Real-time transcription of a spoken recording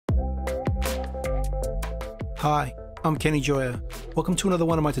Hi, I'm Kenny Joya. Welcome to another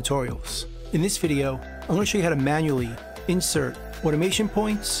one of my tutorials. In this video, I'm going to show you how to manually insert automation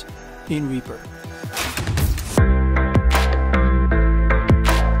points in Reaper.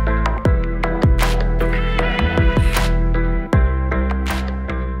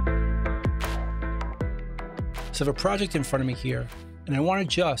 So I have a project in front of me here, and I want to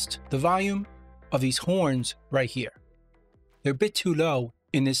adjust the volume of these horns right here. They're a bit too low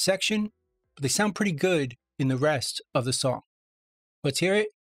in this section, but they sound pretty good in the rest of the song. Let's hear it.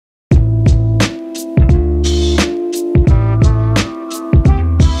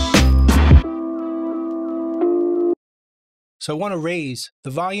 So I want to raise the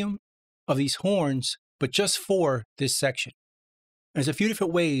volume of these horns, but just for this section. There's a few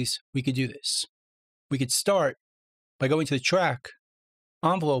different ways we could do this. We could start by going to the track,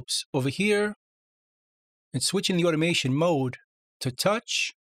 envelopes over here, and switching the automation mode to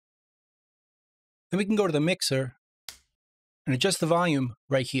touch. Then we can go to the mixer and adjust the volume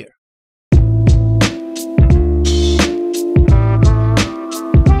right here.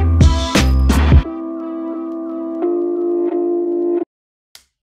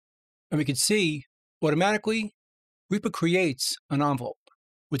 And we can see automatically Reaper creates an envelope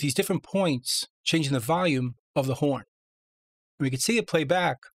with these different points changing the volume of the horn. And we can see it play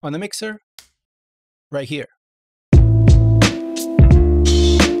back on the mixer right here.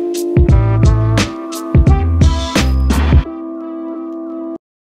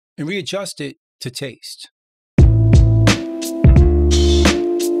 And readjust it to taste.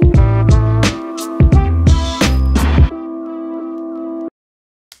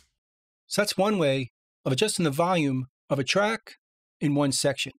 So that's one way of adjusting the volume of a track in one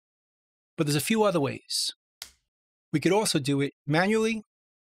section. But there's a few other ways. We could also do it manually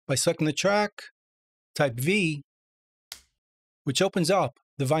by selecting the track, type V, which opens up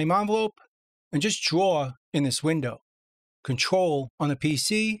the volume envelope, and just draw in this window. Control on the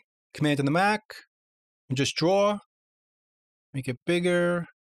PC, Command on the Mac, and just draw, make it bigger,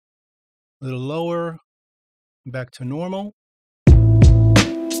 a little lower, back to normal.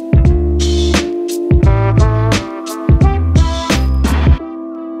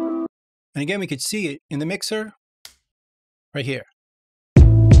 And again, we could see it in the mixer right here.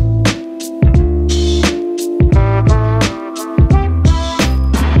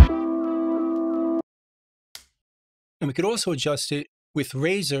 And we could also adjust it with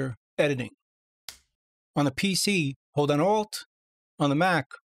razor editing. On the PC, hold down Alt. On the Mac,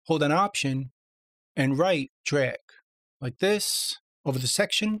 hold down Option and right drag like this over the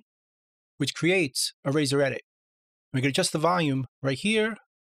section, which creates a razor edit. We can adjust the volume right here,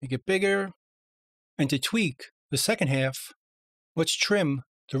 make it bigger. And to tweak the second half, let's trim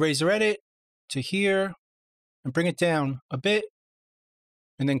the razor edit to here and bring it down a bit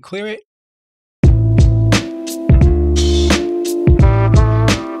and then clear it.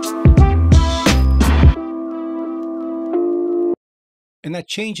 And that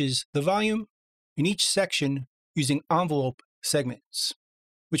changes the volume in each section using envelope segments,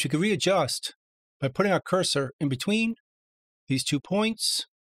 which we can readjust by putting our cursor in between these 2 points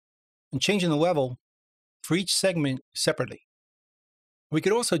and changing the level for each segment separately. We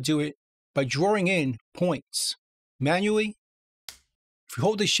could also do it by drawing in points manually. If we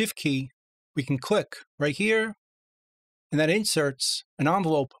hold the Shift key, we can click right here, and that inserts an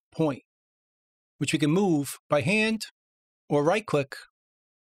envelope point, which we can move by hand or right-click,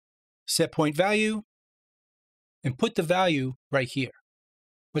 set point value, and put the value right here.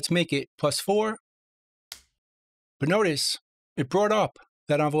 Let's make it +4. But notice it brought up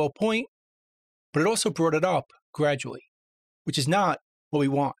that envelope point, but it also brought it up gradually, which is not what we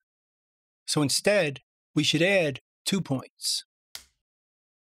want. So instead, we should add 2 points.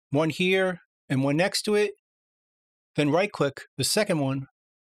 One here and one next to it. Then right-click the second one,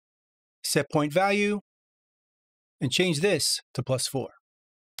 set point value, and change this to +4.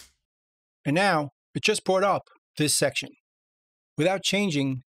 And now it just brought up this section without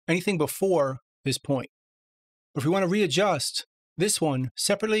changing anything before this point. But if we want to readjust this one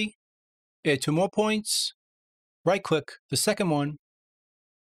separately, add 2 more points, right-click the second one,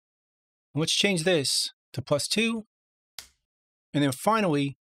 and let's change this to +2. And then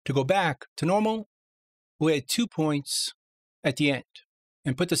finally, to go back to normal, we'll add 2 points at the end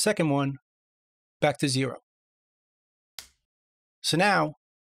and put the second one back to 0. So now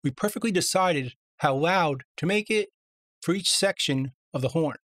we perfectly decided how loud to make it for each section of the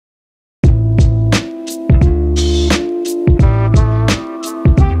horn.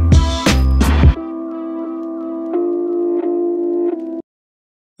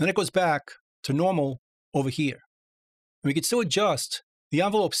 Then it goes back to normal over here. And we can still adjust the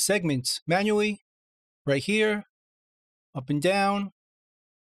envelope segments manually right here, up and down,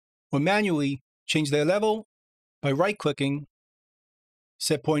 or manually change their level by right-clicking,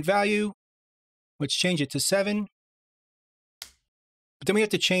 set point value. Let's change it to 7. But then we have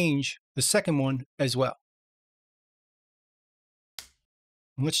to change the second one as well.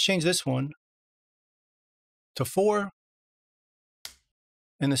 And let's change this one to 4,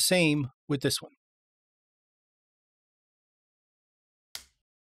 and the same with this one.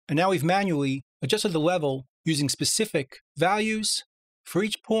 And now we've manually adjusted the level using specific values for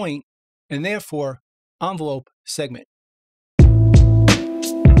each point, and therefore envelope segment.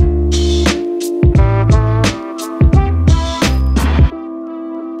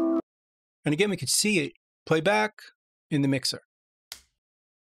 And again, we could see it play back in the mixer.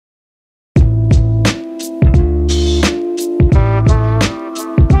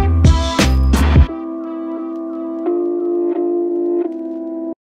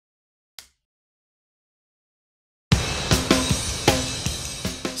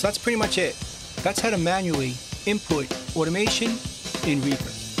 So that's pretty much it. That's how to manually input automation in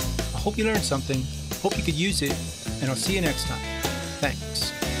Reaper. I hope you learned something, hope you could use it, and I'll see you next time.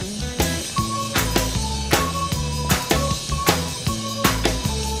 Thanks.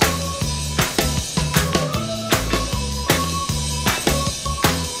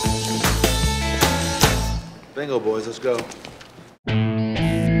 Bingo, boys, let's go.